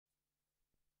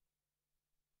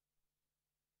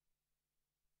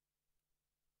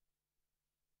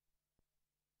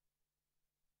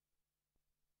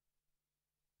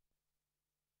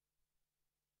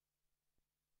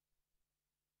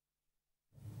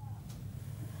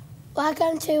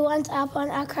Welcome to Once Upon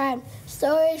a Crime,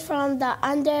 stories from the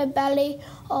underbelly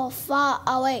of far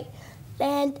away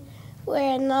land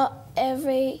where not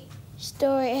every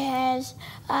story has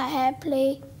a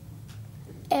happily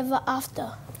ever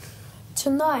after.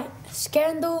 Tonight,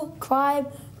 scandal, crime,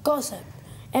 gossip,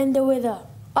 and the weather.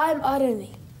 I'm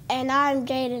Arani. And I'm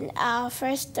Jaden. Our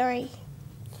first story.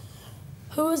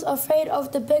 Who is afraid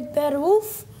of the big bad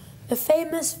wolf? The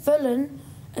famous villain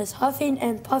is huffing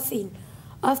and puffing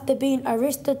after being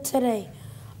arrested today,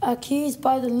 accused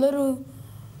by the little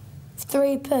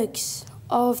three pigs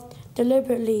of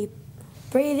deliberately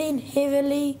breathing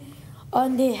heavily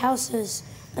on their houses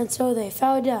until they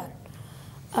fell down.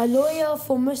 A lawyer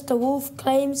for Mr. Wolf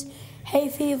claims hay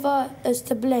fever is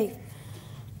to blame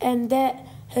and that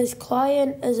his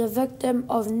client is a victim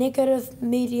of negative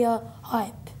media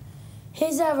hype.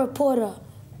 Here's our reporter,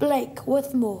 Blake,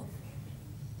 with more.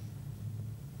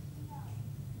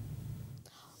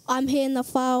 I'm here in the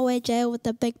faraway jail with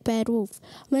the big bad wolf.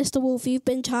 Mr. Wolf, you've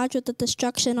been charged with the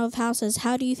destruction of houses.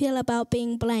 How do you feel about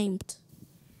being blamed?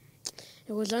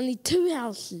 It was only 2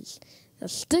 houses, a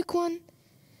stick one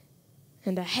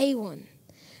and a hay one.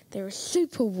 They were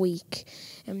super weak,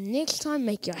 and next time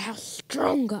make your house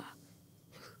stronger.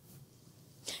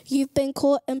 You've been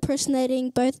caught impersonating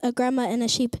both a grandma and a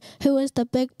sheep. Who is the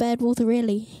big bad wolf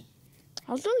really?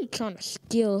 I was only trying to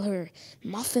steal her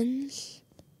muffins.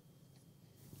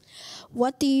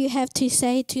 What do you have to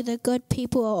say to the good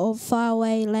people of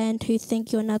faraway land who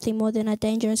think you're nothing more than a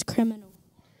dangerous criminal?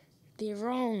 They're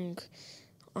wrong.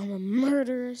 I'm a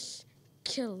murderous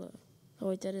killer. Oh,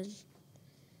 wait, that is...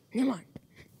 Never mind.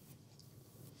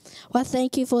 Well,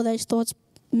 thank you for those thoughts,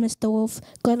 Mr. Wolf.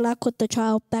 Good luck with the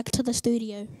trial. Back to the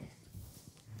studio.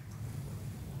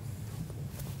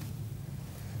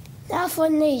 Now for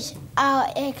news,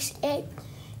 our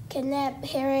ex-kidnapped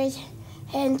heroes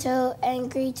Hansel and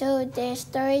Gretel. Their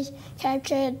stories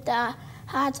captured the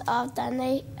hearts of the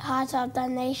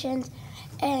nations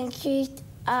and accused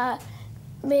a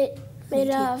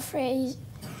media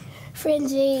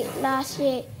frenzy last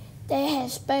year. They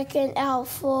have spoken out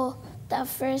for the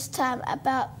first time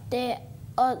about their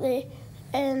ordeal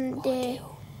in their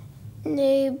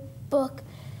new book.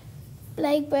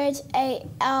 Blackbirds ate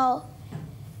our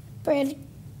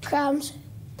breadcrumbs,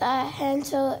 the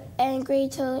Hansel and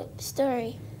Gretel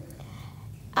story.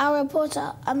 Our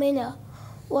reporter, Amina,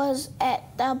 was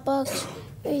at the book's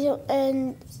reading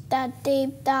in the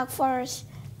deep, dark forest.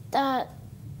 The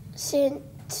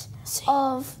sense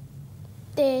of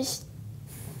this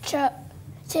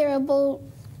terrible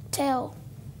tale.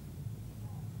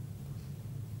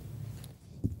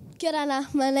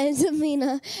 Kirana, my name's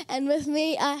Amina, and with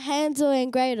me are Hansel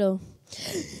and Gretel.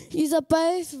 You are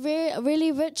both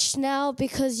really rich now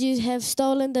because you have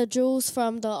stolen the jewels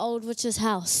from the old witch's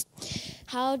house.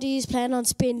 How do you plan on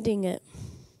spending it?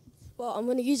 Well, I'm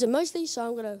going to use it mostly, so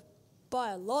I'm going to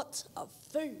buy a lot of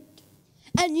food.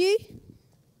 And you?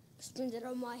 Spend it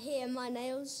on my hair and my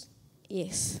nails.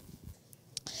 Yes.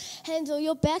 Hansel,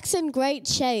 your back's in great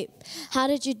shape. How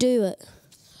did you do it?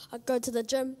 I go to the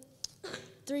gym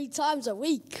 3 times a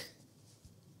week.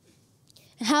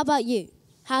 And how about you?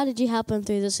 How did you help him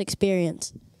through this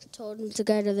experience? Told him to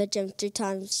go to the gym 3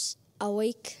 times a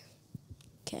week.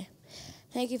 Okay.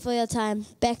 Thank you for your time.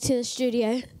 Back to the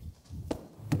studio.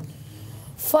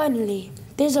 Finally,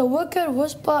 there's a wicked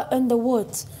whisper in the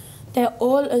woods that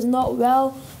all is not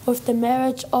well with the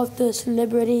marriage of the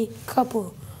celebrity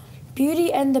couple,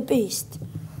 Beauty and the Beast.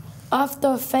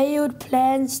 After failed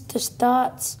plans to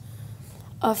start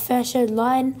a fashion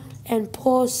line and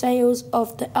poor sales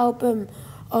of the album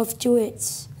of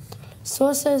duets,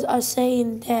 sources are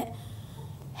saying that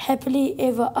happily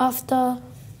ever after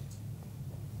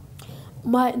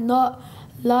might not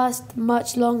last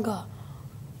much longer.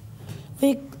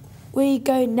 We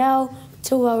go now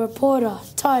to our reporter,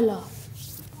 Tyler.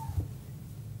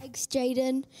 Thanks,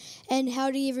 Jaden, and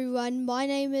howdy everyone. My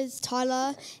name is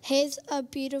Tyler. Here's the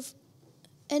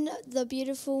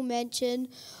beautiful mansion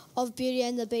of Beauty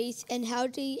and the Beast, and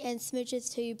howdy and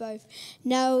smidges to you both.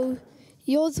 Now,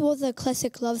 yours was a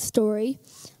classic love story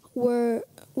where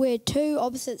 2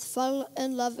 opposites fell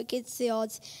in love against the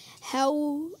odds.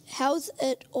 How's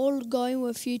it all going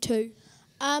with you two?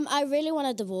 I really want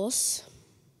a divorce.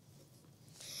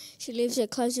 She leaves her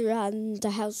clothes around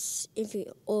the house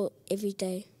every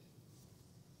day.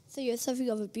 So you're something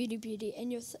of a beauty,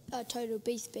 and you're a total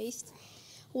beast.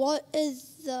 What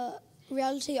is the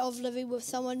reality of living with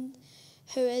someone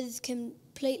who is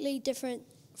completely different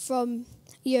from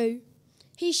you?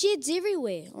 He sheds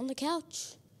everywhere, on the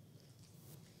couch.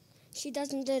 She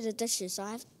doesn't do the dishes.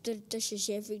 I have to do the dishes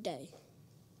every day.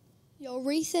 Your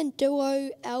recent duo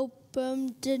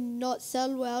album did not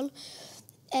sell well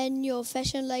and your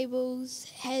fashion labels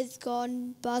has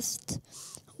gone bust.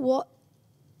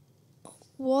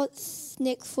 What's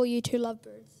next for you two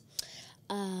lovebirds?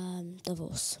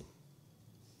 Divorce.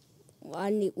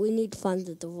 We need to find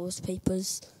the divorce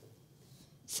papers.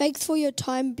 Thanks for your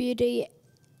time, Beauty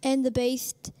and the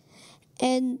Beast,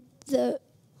 and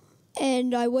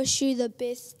I wish you the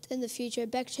best in the future.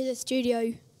 Back to the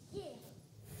studio.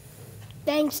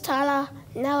 Thanks, Tyler.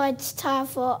 Now it's time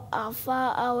for our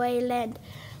faraway land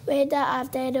weather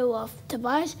updated with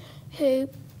Tobias, who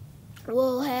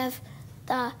will have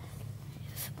the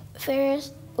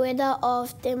fairest weather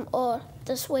of them all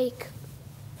this week.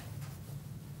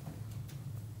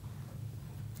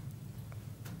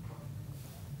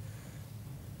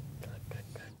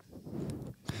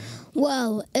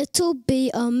 Well, it'll be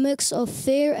a mix of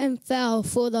fair and foul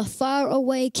for the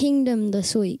faraway kingdom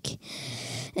this week.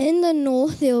 In the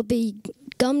north, there'll be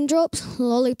gumdrops,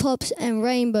 lollipops, and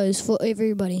rainbows for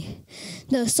everybody.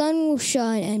 The sun will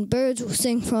shine and birds will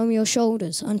sing from your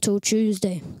shoulders until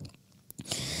Tuesday.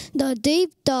 The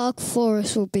deep, dark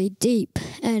forest will be deep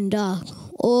and dark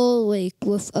all week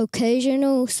with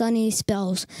occasional sunny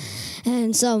spells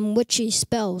and some witchy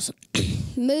spells.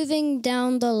 Moving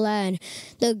down the land,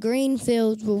 the green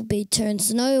fields will be turned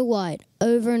snow white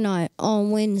overnight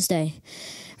on Wednesday.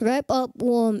 Wrap up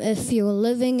warm if you're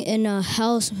living in a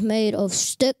house made of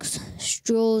sticks,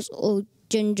 straws, or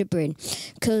gingerbread,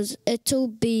 'cause it'll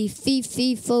be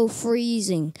fee-fee-fo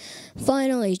freezing.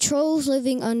 Finally, trolls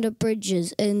living under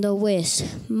bridges in the west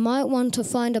might want to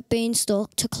find a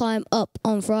beanstalk to climb up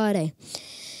on Friday.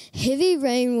 Heavy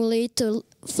rain will lead to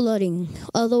flooding.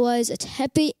 Otherwise, it's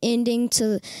happy ending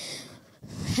to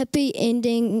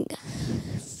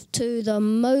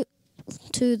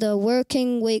the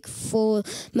working week for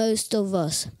most of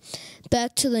us.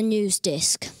 Back to the news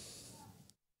desk.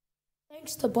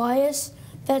 Thanks, Tobias.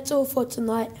 That's all for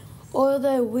tonight.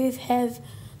 Although we have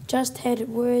just had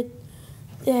word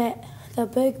that the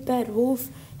big bad wolf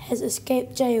has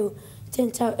escaped jail.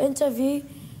 Since our interview,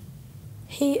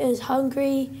 he is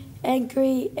hungry,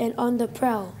 angry, and on the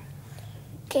prowl.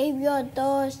 Keep your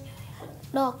doors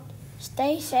locked.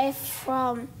 Stay safe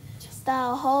from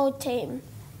the whole team.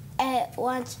 At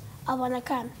once, I want to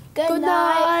come. Good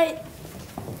night.